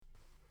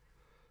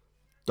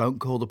Don't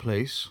call the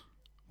police.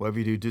 Whatever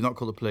you do not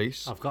call the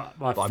police. I've got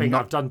my But thing.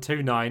 I've done 2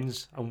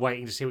 9s. I'm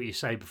waiting to see what you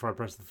say before I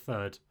press the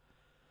third.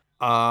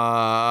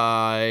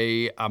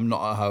 I am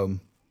not at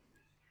home.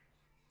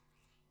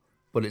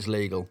 But it's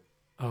legal.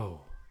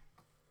 Oh.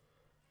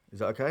 Is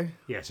that okay?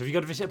 Yes. Have you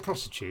got to visit a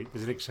prostitute?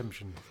 There's an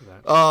exemption for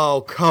that.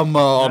 Oh, come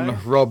on, No?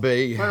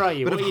 Robbie. Where are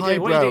you? Bit What are of you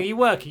doing? What are you highbrow. doing? Are you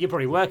working? You're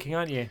probably working,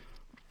 aren't you?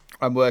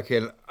 I'm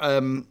working.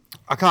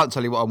 I can't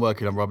tell you what I'm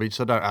working on, Robbie,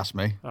 so don't ask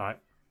me. All right.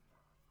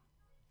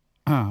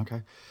 Oh,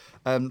 okay.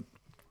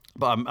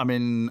 But I'm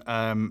in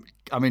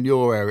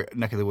your area,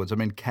 neck of the woods.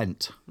 I'm in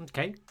Kent.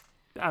 Okay.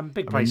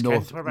 Big place,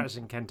 North- Kent. Whereabouts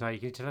in Kent are you?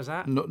 Can you tell us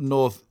that?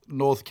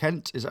 North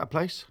Kent, is that a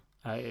place?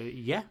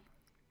 Yeah.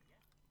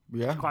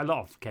 Yeah. Quite a lot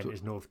of Kent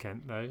is North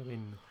Kent, though.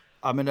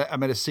 I mean,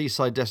 I'm in a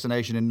seaside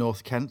destination in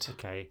North Kent.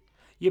 okay.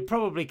 You're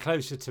probably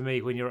closer to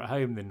me when you're at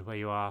home than where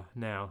you are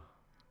now.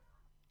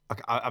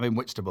 I'm in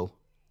Whitstable.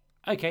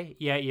 Okay.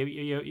 Yeah,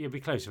 you'll be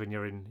closer when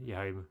you're in your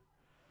home.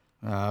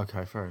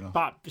 Okay, fair enough.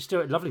 But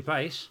still a lovely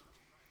place.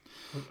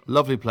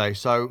 Lovely place.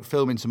 So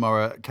filming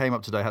tomorrow. Came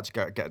up today. Had to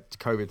get a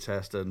COVID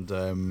test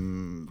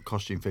and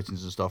costume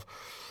fittings and stuff.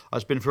 I've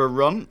just been for a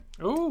run.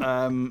 Ooh.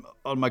 On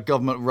my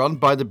government run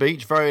by the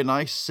beach. Very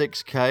nice,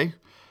 6K,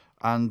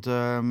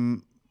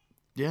 and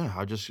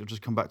I've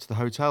just come back to the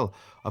hotel.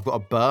 I've got a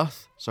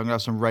berth, so I'm gonna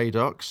have some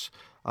Radox,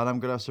 and I'm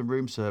gonna have some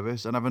room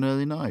service and have an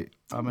early night.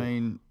 I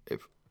mean,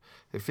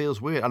 it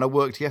feels weird, and I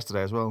worked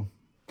yesterday as well.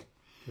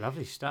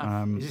 Lovely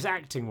stuff. Is this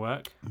acting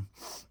work?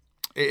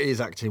 It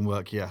is acting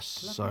work,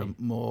 yes. Lovely. So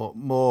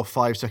more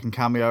 5-second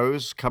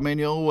cameos coming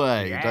your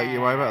way. Don't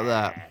you worry about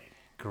that.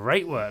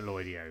 Great work,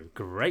 Lloydio.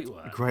 Great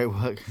work. Great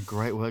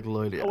work,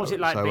 Lloyd. What was it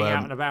like being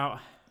out and about?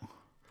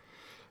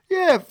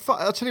 Yeah,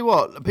 I'll tell you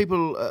what.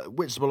 People,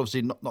 Whitstable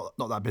obviously not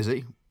that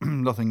busy.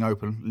 Nothing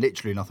open.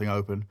 Literally nothing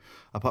open,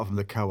 apart from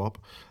the co-op.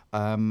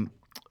 On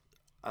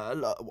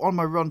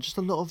my run, just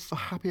a lot of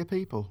happier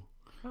people.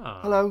 Oh.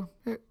 Hello,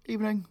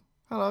 evening.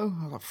 Hello.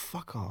 I was like,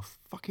 fuck off.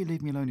 Fucking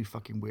leave me alone, you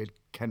fucking weird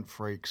Kent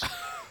freaks.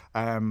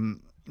 No,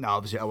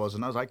 obviously I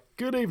wasn't. I was like,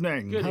 good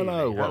evening. Good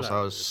Hello. evening, Whilst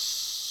hello. I was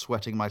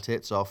sweating my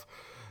tits off.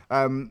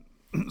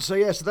 So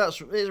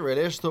that's it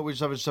really. I just thought we'd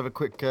just have a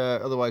quick.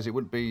 Otherwise, it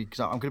wouldn't be because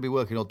I'm going to be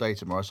working all day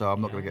tomorrow, so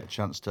I'm not going to get a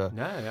chance to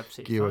No,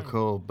 absolutely give you a fine.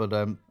 call. But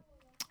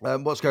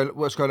what's going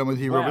on with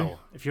you, Robbie? Well,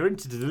 if you're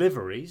into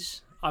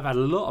deliveries, I've had a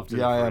lot of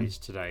Yeah, I am. deliveries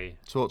today.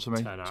 Talk to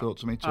me. turn up. Talk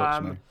to me.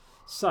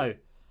 So,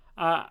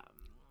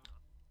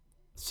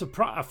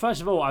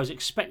 first of all, I was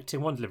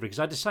expecting one delivery because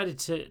I decided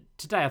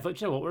today. I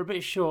thought, you know what, we're a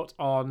bit short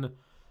on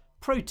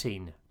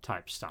protein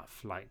type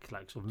stuff, like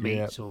sort of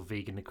meats or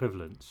vegan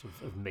equivalents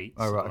of meats.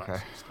 Oh and right, all that okay,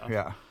 sort of stuff.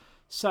 yeah.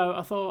 So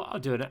I thought I'll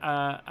do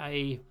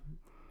a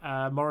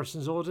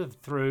Morrison's order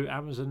through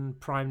Amazon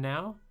Prime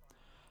Now.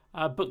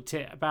 Booked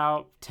it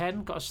about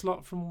 10, got a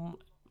slot from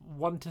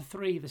 1 to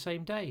 3 the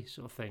same day,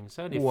 sort of thing.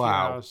 So only a few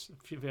hours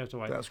to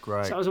wait. That's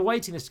great. So I was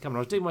awaiting this to come, and I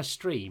was doing my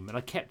stream, and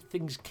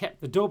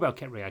the doorbell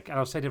kept ringing, and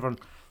I was saying to everyone,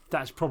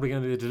 that's probably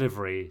going to be the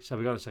delivery. So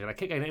we got a second. I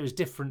kept going, it was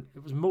different.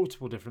 It was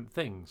multiple different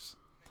things.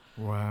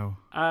 Wow.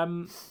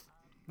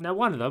 Now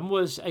one of them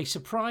was a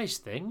surprise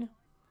thing,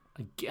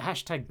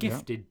 hashtag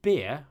gifted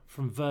beer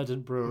from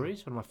Verdant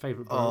Breweries, one of my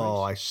favourite breweries.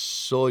 Oh, I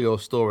saw your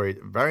story.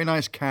 Very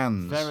nice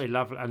cans. Very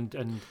lovely,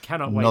 and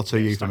cannot wait. Not to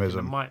a get stuck in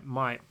euphemism. them.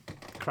 Might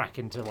crack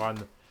into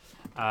one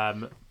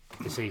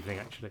this evening,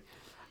 actually.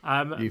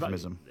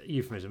 Euphemism.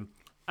 Euphemism.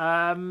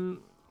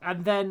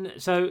 And then,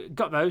 so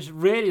got those,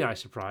 really nice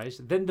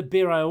surprise. Then the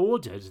beer I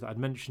ordered that I'd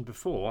mentioned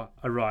before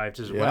arrived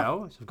as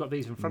well. So I've got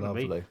these in front of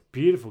me. Lovely.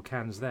 Beautiful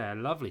cans there,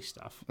 lovely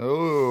stuff.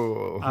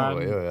 Oh,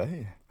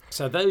 yeah.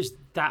 So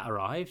that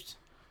arrived.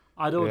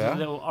 I'd ordered Yeah. a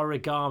little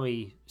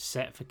origami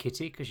set for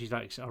Kitty because she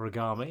likes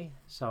origami.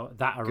 So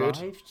that Good.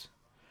 arrived.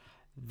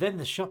 Then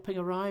the shopping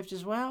arrived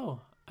as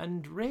well.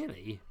 And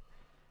really,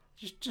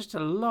 just a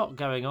lot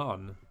going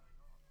on.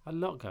 A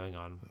lot going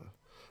on.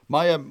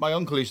 My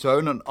uncle used to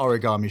own an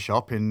origami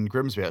shop in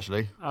Grimsby,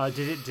 actually.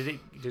 Did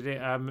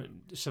it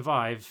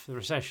survive the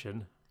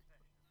recession?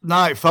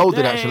 No, it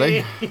folded,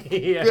 actually.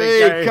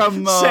 Hey,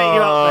 come on. Set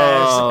you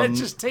up there.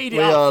 Just teed it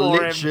We up are for him.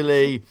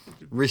 literally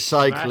Smash it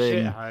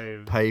recycling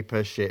home.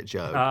 paper shit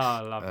jokes. Oh,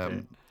 I loved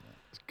it.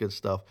 It's good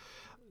stuff.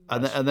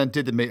 And then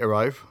did the meat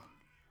arrive?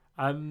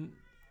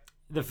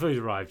 The food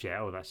arrived,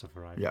 yeah. All that stuff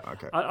arrived. Yeah,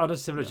 okay. On a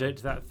similar joke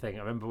to that thing, I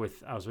remember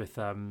I was with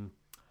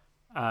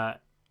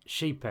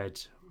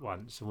Sheephead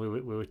once, and we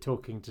were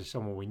talking to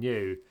someone we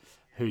knew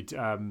who'd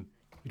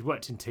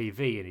worked in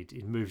TV, and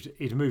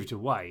he'd moved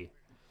away.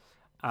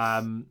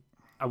 And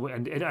we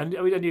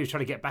knew he was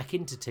trying to get back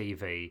into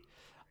TV.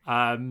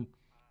 And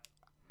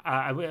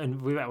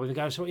we went with the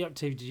guy. So what are you up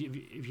to? Have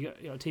you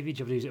got a TV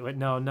job? He went,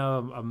 no,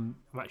 I'm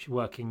actually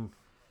working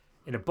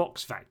in a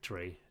box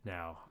factory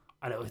now.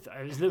 And it was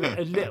a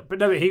little, but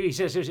no, he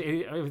says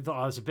he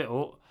thought I was a bit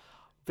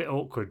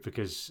awkward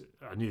because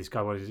I knew this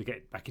guy wanted to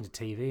get back into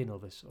TV and all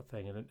this sort of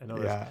thing, and all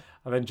this.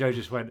 And then Joe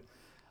just went,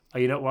 "Are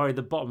you not worried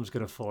the bottom's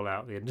going to fall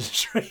out of the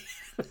industry?"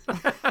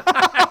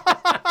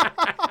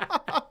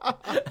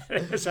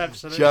 It was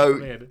absolutely Joe,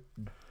 weird.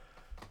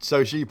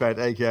 So Sheephead,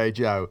 aka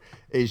Joe,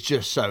 is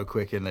just so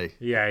quick, isn't he?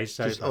 Yeah, he's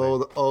so Just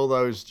funny. all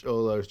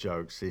those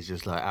jokes. He's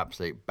just like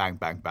absolute bang,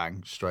 bang,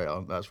 bang, straight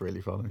on. That's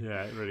really funny.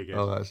 Yeah, really good.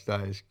 Oh,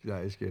 that is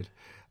good.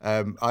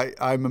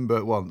 I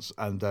remember once,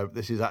 and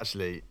this is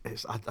actually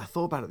I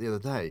thought about it the other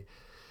day.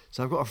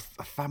 So I've got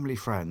a family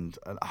friend,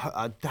 and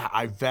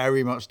I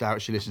very much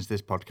doubt she listens to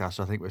this podcast.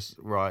 So I think it's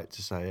right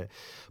to say it,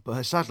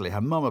 but sadly,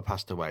 her mum had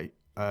passed away,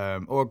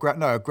 or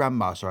her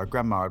grandma. Sorry, her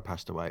grandma had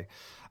passed away,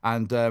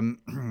 and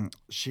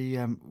she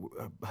her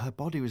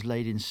body was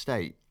laid in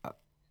state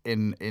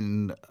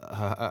in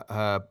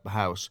her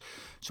house.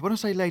 So when I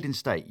say laid in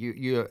state,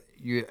 you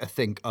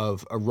think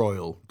of a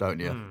royal, don't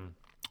you,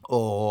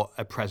 or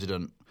a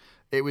president?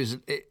 It was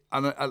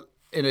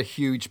in a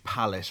huge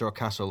palace or a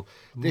castle.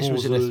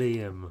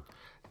 Mausoleum.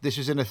 This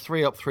was in a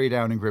 3 up, 3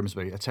 down in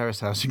Grimsby, a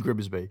terrace house in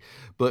Grimsby.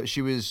 But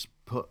she was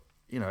put,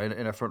 in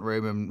her front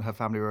room, and her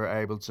family were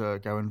able to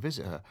go and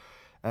visit her.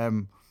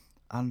 And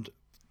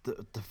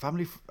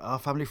our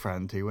family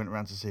friend who went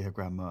around to see her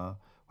grandma,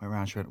 went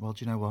around. She went, "Well,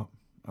 do you know what?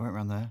 I went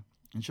around there,"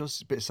 and she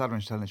was a bit sad when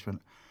she told me. She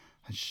went,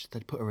 and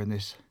they'd put her in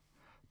this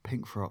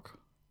pink frock,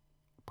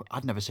 but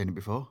I'd never seen it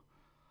before.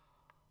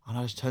 And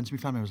I just turned to my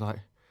family and was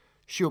like,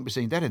 "She won't be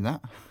seen dead in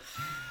that."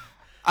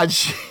 And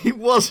she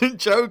wasn't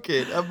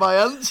joking. And my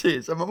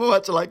aunties and my mum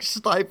had to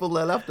stifle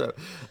their laughter.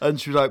 And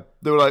she was like,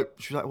 "What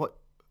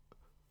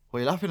are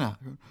you laughing at?"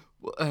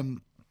 Well,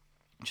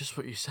 just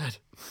what you said.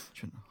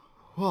 She went,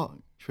 "What?"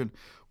 She went,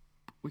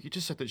 "Well, you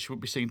just said that she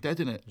wouldn't be seen dead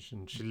in it."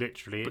 She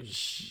literally is.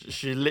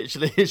 She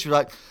literally is. She was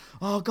like,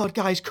 "Oh God,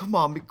 guys, come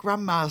on, my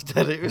grandma's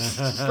dead." It was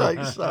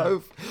just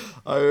so.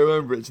 I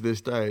remember it to this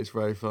day. It's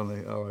very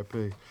funny.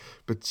 R.I.P.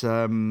 But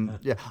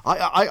yeah,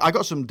 I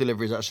got some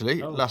deliveries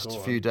actually last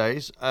few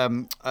days.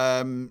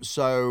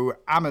 So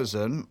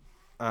Amazon,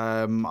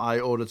 I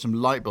ordered some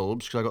light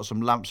bulbs because I got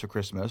some lamps for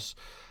Christmas.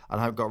 And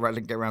I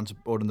didn't get around to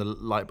ordering the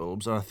light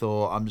bulbs, and I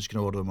thought I'm just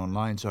going to order them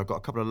online. So I've got a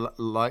couple of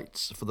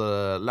lights for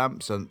the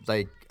lamps, and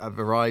they have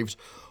arrived.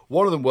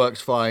 One of them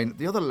works fine.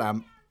 The other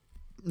lamp,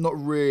 not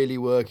really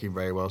working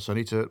very well, so I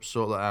need to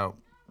sort that out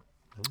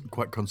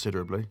quite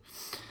considerably.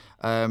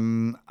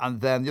 And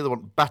then the other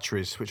one,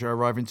 batteries, which are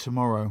arriving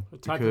tomorrow.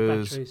 What type of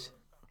batteries?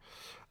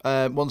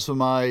 One's for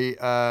my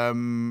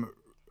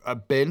a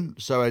bin,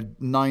 so a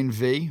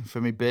 9V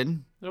for my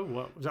bin. Oh,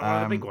 what was that?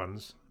 One of the big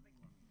ones?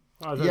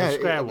 Oh, the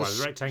square one,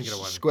 the rectangular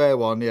one. Square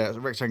one, yeah, it's a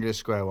rectangular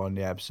square one,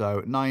 yeah.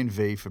 So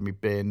 9V for my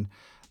bin,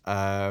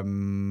 a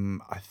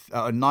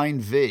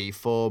 9V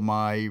for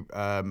my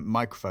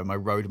microphone, my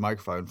Rode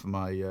microphone for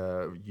my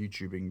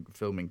YouTubing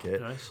filming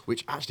kit, Nice.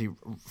 which actually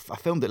I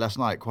filmed it last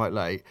night quite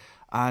late,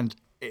 and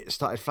it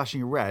started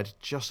flashing red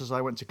just as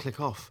I went to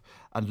click off,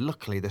 and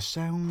luckily the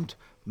sound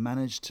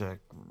managed to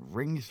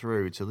ring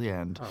through to the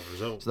end. Oh,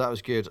 result. So that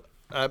was good.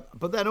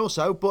 But then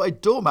also bought a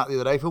doormat the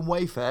other day from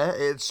Wayfair.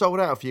 It sold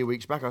out a few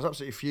weeks back. I was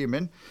absolutely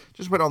fuming.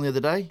 Just went on the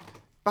other day.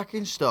 Back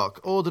in stock.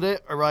 Ordered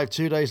it. Arrived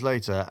 2 days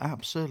later.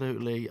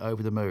 Absolutely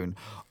over the moon.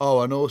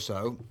 Oh, and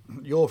also,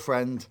 your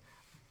friend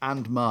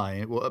and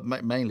mine, well,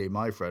 mainly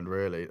my friend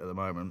really at the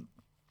moment,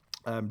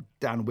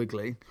 Dan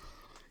Wigley.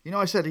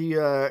 I said he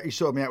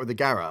sorted me out with the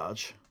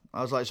garage.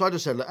 I was like, so I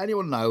just said, "Look,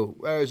 anyone know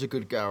where is a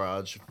good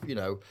garage?"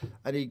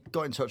 And he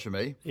got in touch with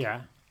me.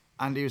 Yeah.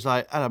 And he was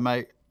like, "Hello,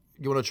 mate.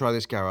 You want to try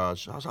this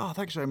garage?" I was like, "Oh,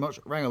 thanks very much."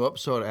 Rang him up,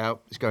 sorted it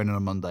out. It's going in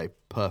on Monday.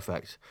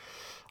 Perfect.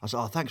 I was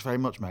like, "Oh, thanks very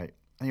much, mate."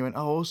 And he went,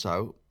 "Oh,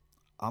 also,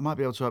 I might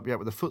be able to help you out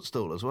with a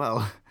footstool as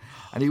well."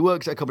 And he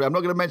works at a company. I'm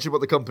not going to mention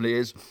what the company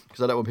is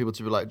because I don't want people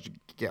to be like,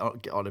 get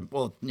on him.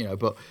 Well,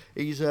 but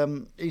he's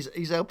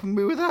helping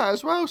me with that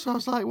as well. So I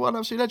was like, what an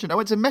absolute legend. I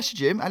went to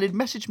message him, and he'd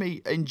messaged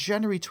me in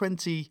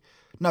he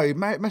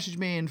messaged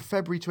me in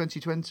February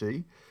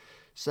 2020.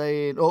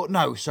 Saying,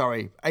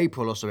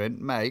 April or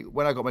something, May,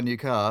 when I got my new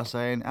car,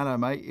 saying, "Hello,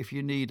 mate, if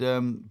you need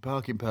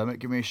parking permit,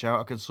 give me a shout.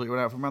 I can sort you one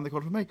out from around the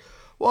corner for me."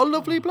 What a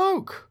lovely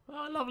bloke.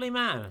 Oh, lovely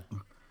man.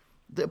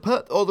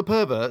 All the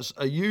perverts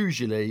are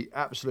usually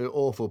absolute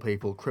awful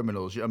people,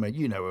 criminals. I mean,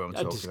 you know who I'm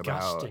talking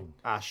disgusting.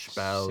 about. Ash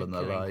Bell and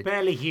the like.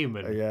 Barely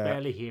human. Yeah.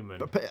 Barely human.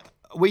 But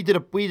we did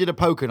a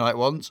poker night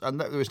once, and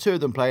there was 2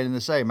 of them playing in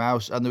the same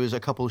house, and there was a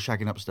couple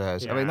shagging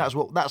upstairs. I mean, Yeah.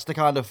 that's the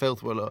kind of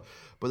filth we're look.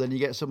 But then you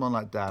get someone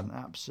like Dan,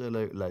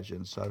 absolute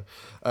legend. So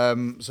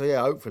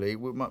yeah, hopefully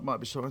we might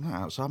be sorting that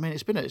out. So I mean,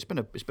 it's been a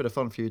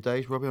fun few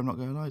days, Robbie. I'm not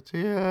going to lie to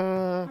you.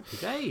 Happy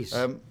days.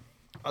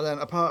 And then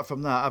apart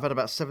from that, I've had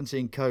about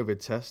 17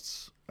 COVID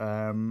tests.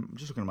 I'm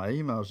just looking at my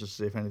emails just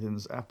to see if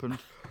anything's happened.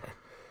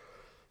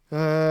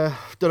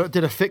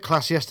 Did a fit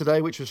class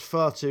yesterday, which was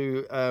far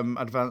too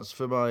advanced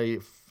for my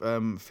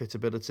fit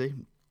ability.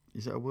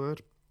 Is that a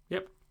word?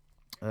 Yep.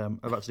 I'm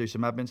about to do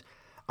some admins.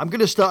 I'm going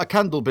to start a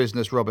candle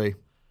business, Robbie.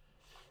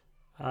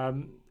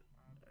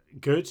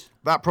 Good.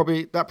 That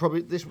probably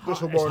this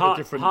will warrant a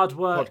different hard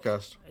work.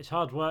 podcast. It's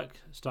hard work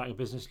starting a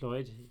business,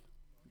 Lloyd.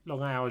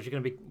 Long hours. You're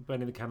going to be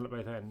burning the candle at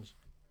both ends.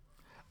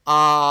 Do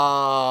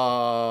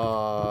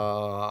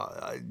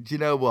you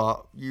know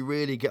what? You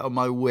really get on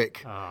my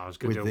wick Oh, I was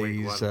going to with do a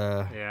weak these.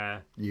 one. Yeah.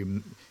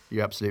 You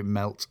you absolute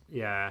melt.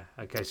 Yeah.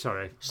 Okay.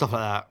 Sorry. Stuff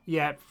like that.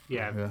 Yeah.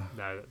 Yeah.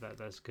 No,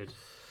 that's good.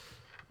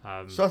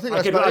 So I think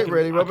that's about it,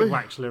 really, I Robbie. could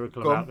wax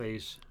lyrical Go about on.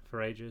 these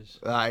for ages.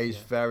 That is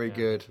very Yeah,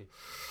 good.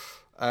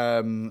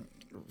 thank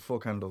you. 4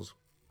 candles.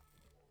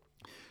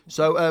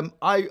 So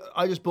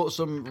I just bought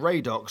some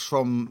Radox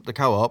from the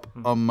co-op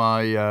on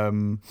my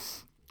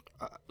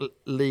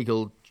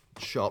legal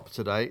shop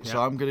today. So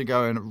Yeah. I'm going to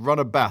go and run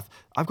a bath.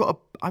 I've got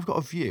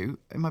a view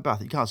in my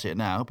bath. You can't see it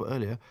now, but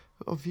earlier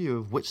I've got a view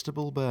of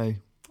Whitstable Bay.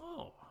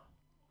 Oh,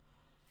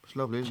 It's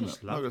lovely, isn't Just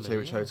it? I'm not going to lovely, tell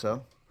you which yeah.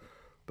 hotel,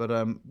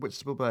 but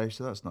Whitstable Bay.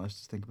 So that's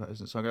nice to think about,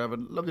 isn't it? So I'm going to have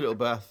a lovely little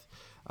bath,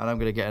 and I'm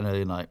going to get an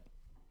early night.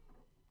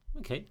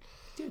 okay.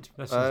 Good.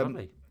 That sounds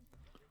lovely.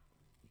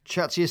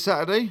 Chat to you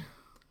Saturday.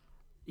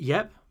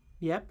 Yep.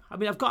 I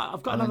mean, I've got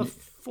And another then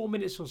 4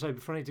 minutes or so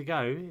before I need to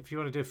go. If you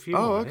want to do a few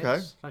Oh, more okay.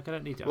 minutes. Like, I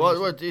don't need to.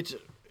 Well, it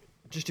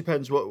just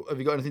depends. What have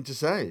you got anything to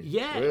say?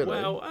 yeah. really?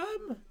 Well,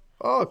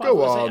 Oh, what go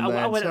was I on saying?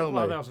 then. What Tell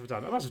me. else have I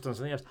done? I must have done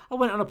something else. I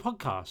went on a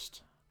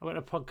podcast.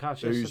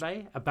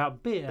 Yesterday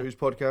about beer. Whose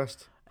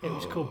podcast? It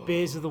was called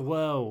Beers of the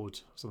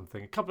World or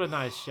something. A couple of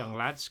nice young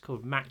lads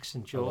called Max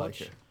and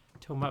George it.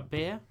 talking about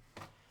beer.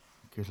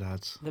 Good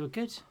lads. They were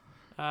good.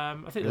 I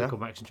think they Yeah. were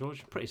called Max and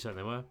George. Pretty certain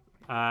they were.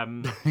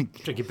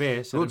 Drinking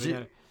beer. So Well, let me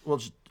know.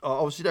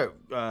 obviously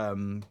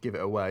don't give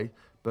it away.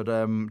 But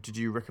did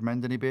you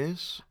recommend any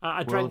beers?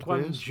 I drank World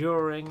one beers?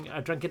 during. I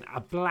drank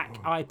a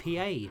black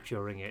IPA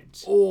during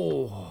it.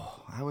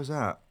 Oh, how was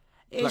that?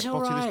 It's Black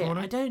all Botty this right.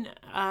 morning?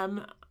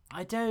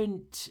 I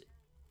don't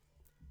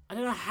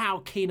know how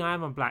keen I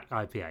am on black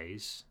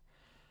IPAs.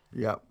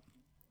 Yeah.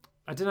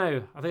 I don't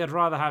know. I think I'd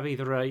rather have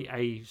either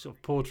a sort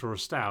of porter or a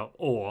stout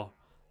or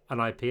an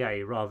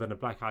IPA rather than a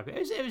black IPA.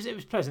 It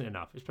was pleasant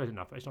enough. It's pleasant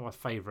enough. But it's not my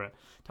favourite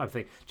type of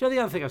thing. Do you know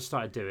the other thing I've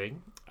started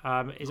doing?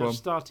 Is Go I've on.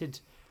 started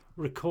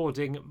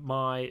recording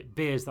my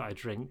beers that I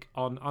drink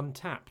on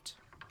Untapped,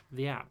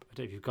 the app. I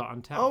don't know if you've got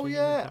Untapped. Oh, Have you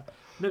yeah. Untapped?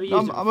 Never used it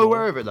I'm before.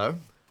 aware of it though.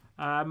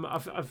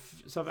 I've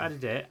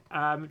added it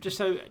just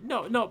so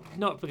not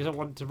because I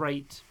want to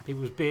rate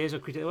people's beers or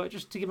critique work,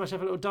 just to give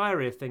myself a little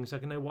diary of things so I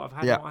can know what I've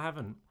had Yeah. and what I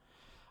haven't,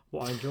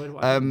 what I enjoyed,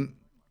 what I haven't.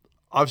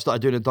 I've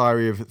started doing a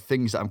diary of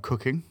things that I'm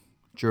cooking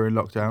during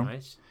lockdown,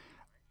 Nice.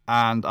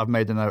 and I've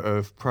made a note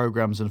of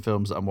programs and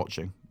films that I'm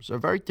watching. So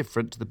very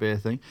different to the beer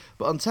thing,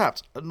 but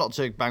Untapped. Not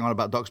to bang on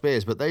about Doc's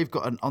Beers, but they've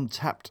got an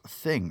Untapped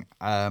thing.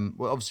 Well,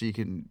 obviously you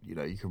can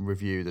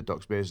review the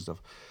Doc's Beers and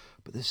stuff,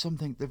 but there's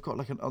something they've got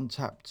like an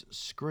Untapped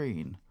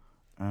screen.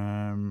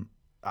 Actually,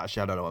 I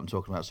don't know what I'm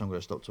talking about, so I'm going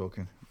to stop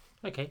talking.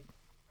 Okay.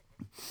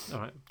 All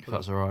right. If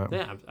that's all right.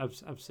 Yeah,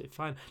 absolutely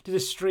fine. Did a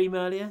stream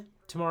earlier.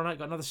 Tomorrow night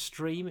got another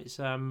stream. It's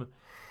Aberdeen,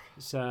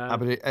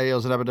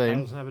 Ales in Aberdeen.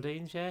 Ales and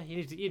Aberdeen's. Yeah, you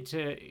need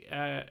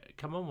to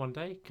come on one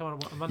day. Come on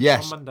Monday.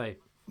 Yes. On Monday.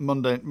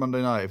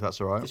 Monday night, if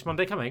that's all right. This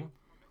Monday coming.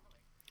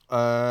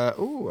 I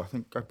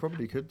think I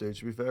probably could do,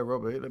 to be fair,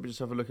 Robbie. Let me just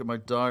have a look at my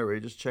diary,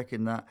 just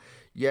checking that.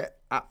 Yeah,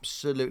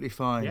 absolutely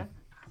fine. Yeah.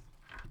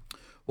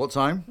 What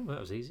time? Oh,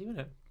 that was easy,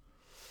 wasn't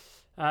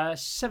it?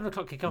 7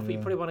 o'clock kick off. But you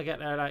probably want to get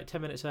there like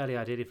 10 minutes early,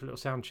 ideally, for a little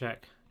sound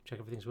check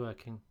everything's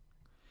working.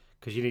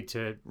 Because you need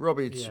to.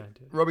 Robbie, Yeah.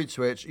 Robbie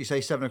Twitch, you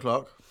say 7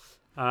 o'clock.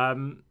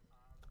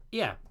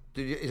 Yeah.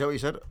 Is that what you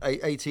said?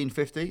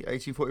 18:50,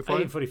 18:45?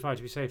 18:45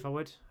 to be safe, I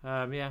would.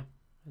 Yeah.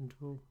 And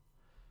we'll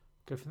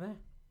go from there.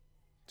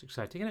 It's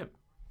exciting, isn't it?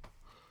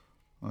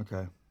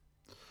 Okay.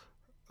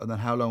 And then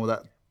how long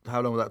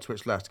will that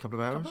Twitch last? A couple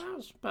of hours? Couple of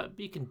hours, but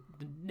you can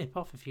nip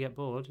off if you get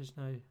bored. It's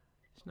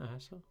no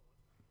hassle.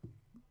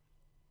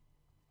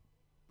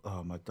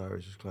 Oh, my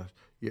diary's just clashed.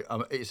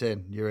 It's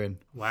in. You're in.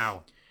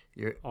 Wow.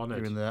 You're Honoured.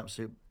 You're in the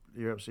absolute.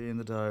 You're absolutely in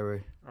the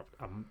diary.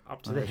 I'm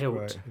up to Oh, the that's hilt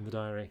great. in the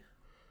diary.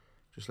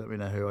 Just let me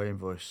know who I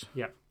invoice.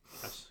 Yeah,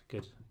 that's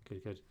good. Okay,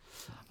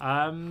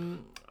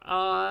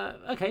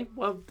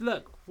 well,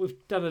 look,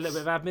 we've done a little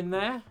bit of admin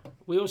there.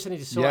 We also need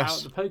to sort Yes.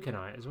 out the poker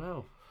night as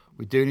well.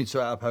 We do need to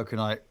sort out a poker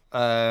night. Do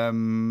you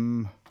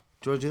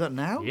want to do that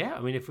now? Yeah,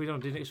 I mean, if we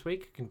don't do next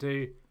week, I can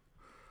do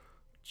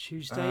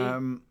Tuesday,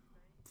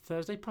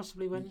 Thursday,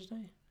 possibly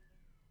Wednesday.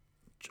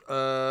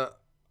 I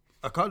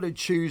can't do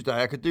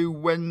Tuesday. I could do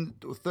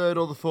third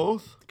or the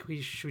fourth.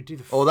 Should we do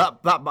the? Oh, that.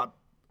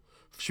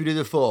 Should we do the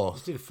Let's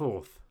fourth? do the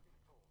 4th.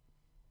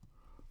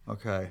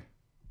 Okay.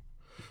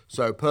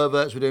 So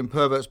Perverts, we're doing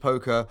Perverts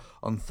Poker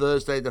on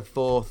Thursday, the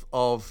 4th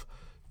of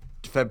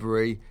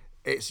February.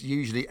 It's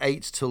usually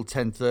 8 till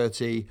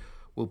 10:30.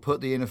 We'll put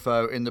the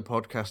info in the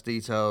podcast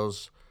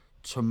details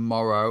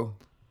tomorrow.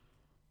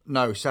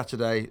 No,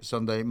 Saturday,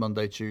 Sunday,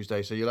 Monday,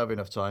 Tuesday. So you'll have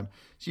enough time.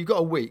 So you've got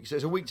a week. So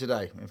it's a week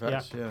today, in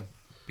fact. Yeah.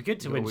 Be good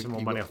to You win got- some more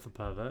you money got- off the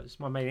pervert. It's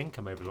my main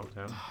income over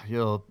lockdown.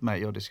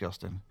 You're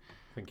disgusting.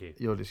 Thank you.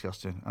 You're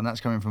disgusting. And that's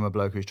coming from a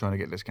bloke who's trying to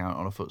get a discount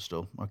on a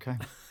footstool. Okay.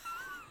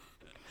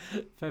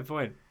 Fair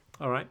point.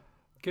 All right.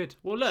 Good.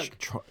 Well, look.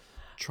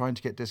 Trying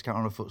to get discount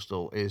on a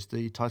footstool is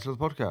the title of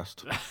the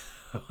podcast.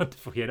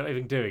 Wonderful. Yeah, not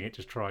even doing it,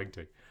 just trying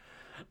to.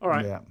 All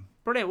right. Yeah.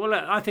 Brilliant. Well,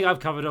 look, I think I've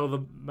covered all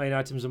the main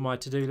items on my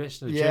to-do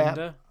list and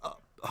agenda.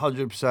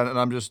 100%, and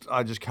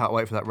I just can't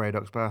wait for that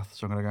Radox bath,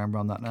 so I'm going to go and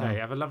run that now. Okay,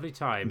 have a lovely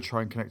time. And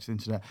try and connect to the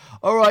internet.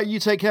 All right, you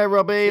take care,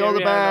 Robbie. All the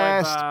Cheerio,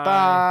 best.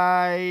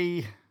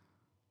 bye. Bye.